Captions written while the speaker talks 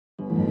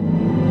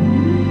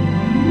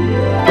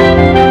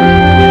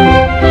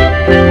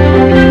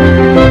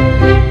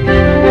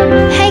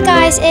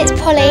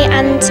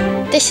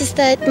this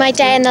is my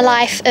day in the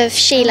life of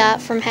Sheila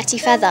from Hetty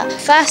Feather.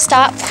 First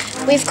up,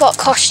 we've got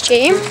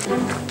costume.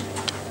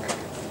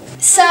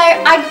 So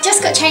I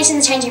just got changed in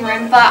the changing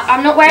room, but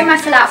I'm not wearing my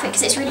full outfit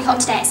because it's really hot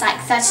today. It's like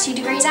 32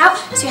 degrees out,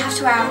 so we have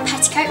to wear our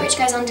petticoat, which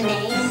goes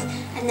underneath.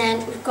 And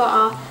then we've got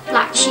our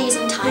black shoes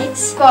and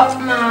tights. Got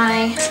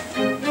my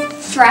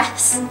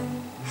dress,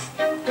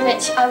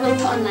 which I will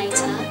put on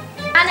later.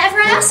 And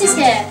everyone else is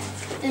here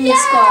in the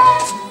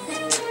squad.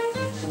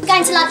 We're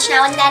going to lunch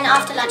now, and then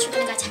after lunch we're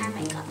going to go to hair and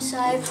makeup.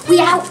 So we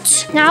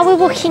out. Now we're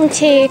walking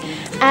to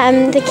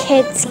the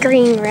kids'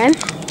 green room.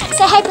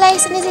 Say hey,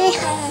 Blaze and Izzy.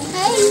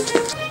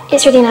 Hey.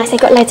 It's really nice. They've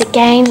got loads of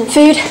games and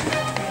food.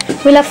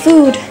 We love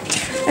food.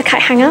 A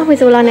kite hanger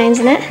with all our names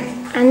in it.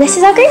 And this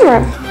is our green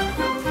room.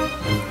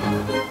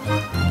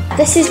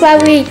 This is where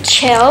we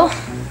chill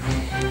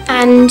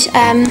and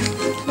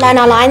learn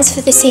our lines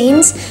for the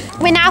scenes.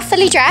 We're now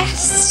fully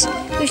dressed.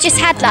 We've just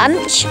had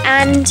lunch,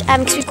 and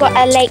because we've got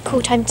a late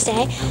call time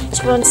today,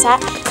 so we're on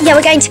set. Yeah,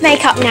 we're going to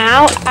make up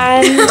now,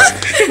 and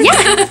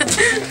yeah.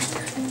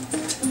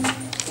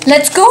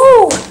 Let's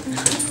go!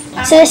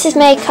 So this is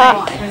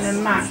makeup.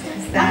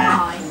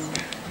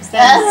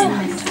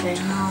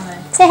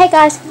 Say hey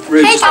guys.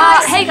 Hey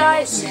guys. Hey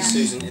guys.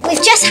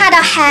 We've just had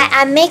our hair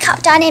and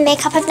makeup done in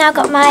makeup. I've now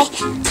got my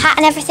hat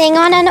and everything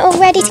on and all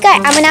ready to go.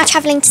 And we're now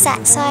travelling to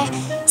set, so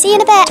see you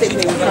in a bit.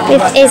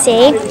 With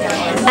Izzy.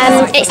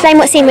 Explain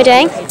what scene we're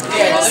doing.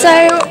 So,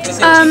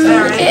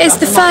 it is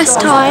the first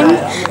time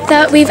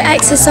that we've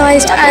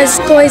exercised as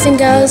boys and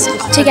girls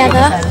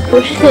together.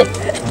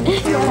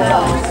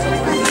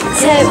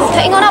 So we're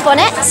putting on our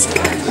bonnets,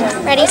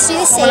 ready to do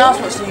the scene.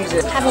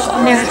 Haven't got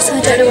a mirror, so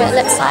I don't know what it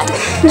looks like.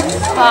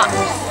 But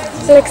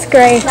It looks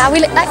great. now we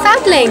look like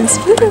foundlings.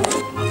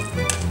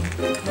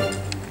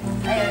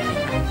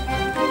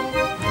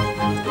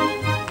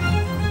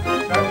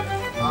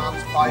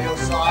 Arms by your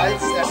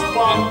sides. That's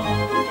one,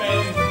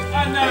 bend,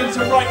 and then to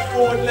right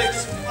forward,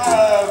 legs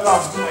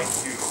long. Thank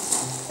you.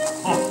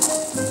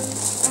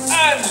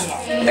 And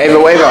long. Ava,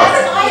 wave up.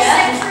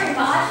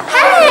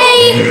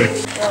 Hey!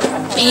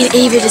 Me and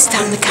Eva just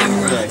found the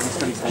camera.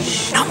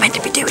 Not meant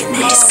to be doing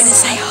this. We're just gonna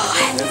say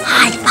hi.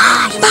 Hi,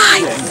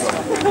 bye.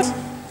 Bye.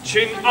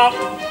 Chin up.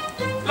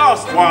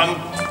 Last one.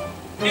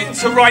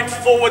 Into right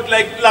forward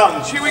leg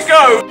lunge. Here we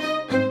go.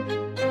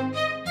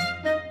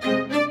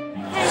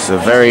 It's a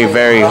very,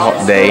 very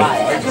hot day.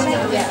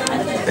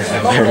 It's a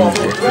very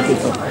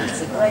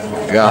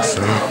Gus.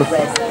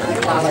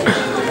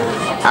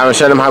 I'm gonna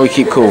show them how we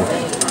keep cool.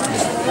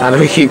 How do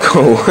we keep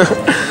cool?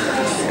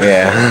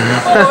 Yeah.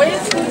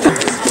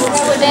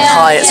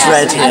 Hi, it's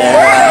Red here.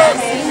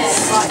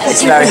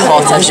 It's very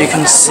hot, as you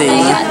can see.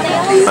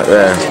 Right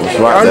there. It's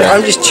right there.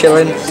 I'm just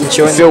chilling,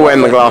 enjoying. Still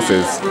wearing the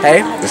glasses. Hey?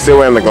 You're still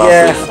wearing the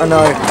glasses. Yeah, I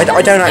know.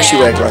 I don't actually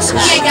wear glasses.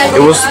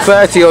 It was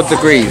 30 odd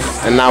degrees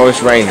and now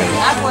it's raining.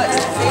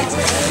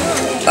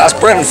 That's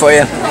Britain for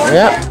you.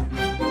 Yeah.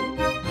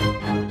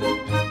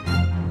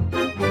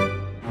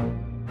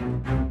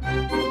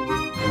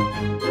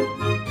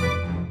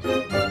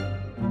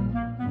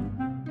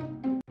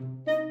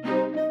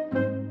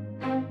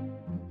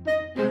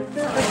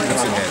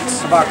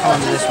 Back on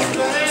this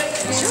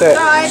one. Sit.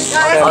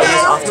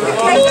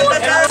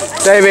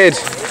 David,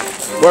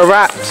 we're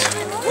wrapped.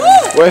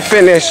 We're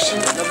finished.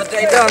 Another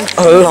day done.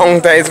 A long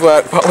day's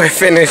work, but we're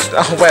finished.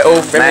 Oh, we're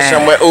all finished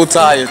and we're all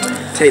tired.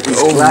 Take these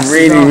All glasses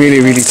really, off.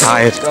 really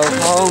tired. Go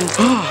home.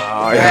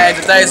 Oh, Yeah,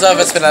 the day's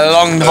over. It's been a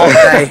long, hot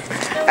day.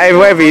 Hey,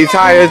 whatever, you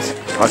tired?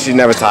 Oh, she's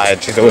never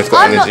tired. She's always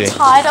got energy. I'm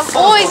not tired, I'm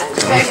always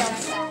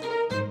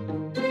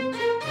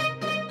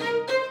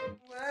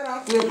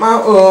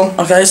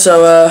Okay,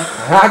 so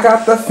I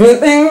got the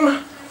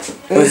feeling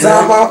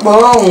inside my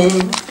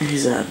bones.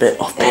 he's a bit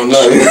off pitch. Oh, no.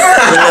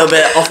 A little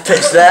bit off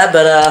pitch there,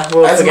 but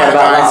we'll forget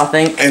about that, I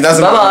think. It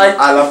doesn't Bye matter.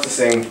 bye. I love to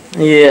sing.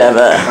 Yeah,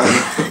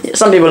 but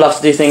some people love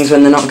to do things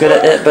when they're not good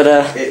at it, but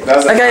It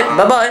doesn't okay,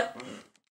 matter. bye bye.